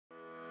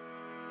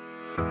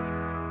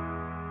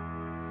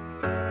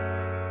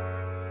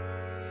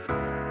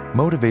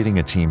Motivating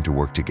a team to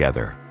work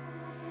together.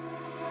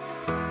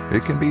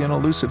 It can be an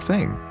elusive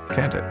thing,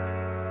 can't it?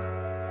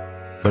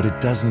 But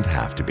it doesn't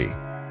have to be.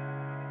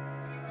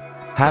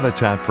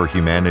 Habitat for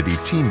Humanity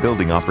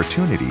team-building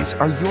opportunities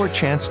are your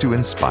chance to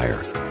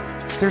inspire.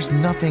 There's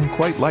nothing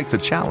quite like the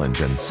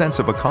challenge and sense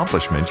of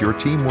accomplishment your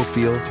team will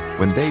feel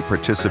when they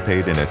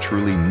participate in a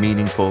truly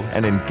meaningful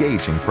and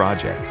engaging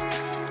project.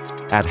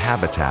 At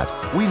Habitat,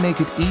 we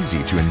make it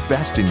easy to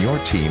invest in your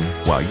team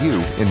while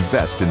you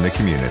invest in the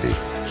community.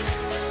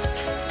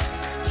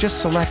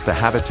 Just select the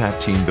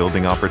Habitat team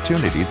building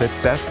opportunity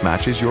that best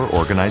matches your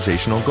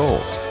organizational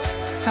goals.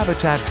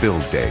 Habitat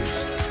Build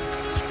Days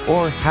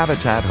or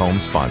Habitat Home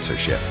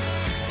Sponsorship.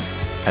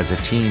 As a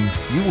team,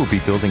 you will be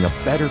building a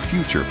better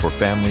future for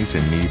families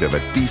in need of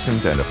a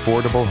decent and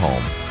affordable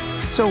home.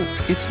 So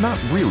it's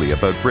not really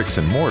about bricks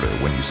and mortar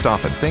when you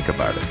stop and think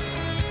about it.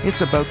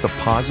 It's about the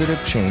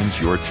positive change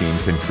your team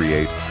can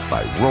create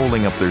by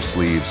rolling up their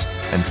sleeves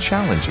and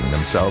challenging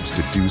themselves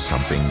to do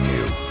something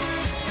new.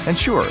 And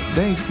sure,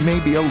 they may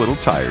be a little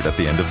tired at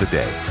the end of the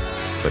day,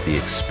 but the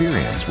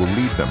experience will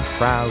leave them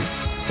proud,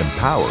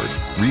 empowered,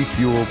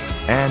 refueled,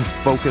 and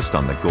focused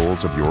on the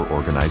goals of your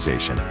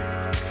organization.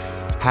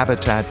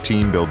 Habitat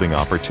Team Building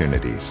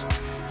Opportunities.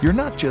 You're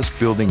not just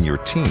building your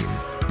team,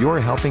 you're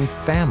helping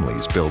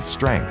families build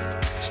strength,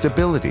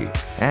 stability,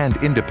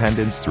 and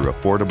independence through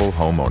affordable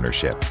home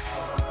ownership.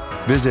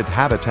 Visit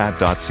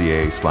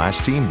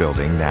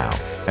habitat.ca/teambuilding now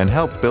and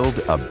help build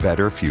a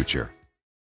better future.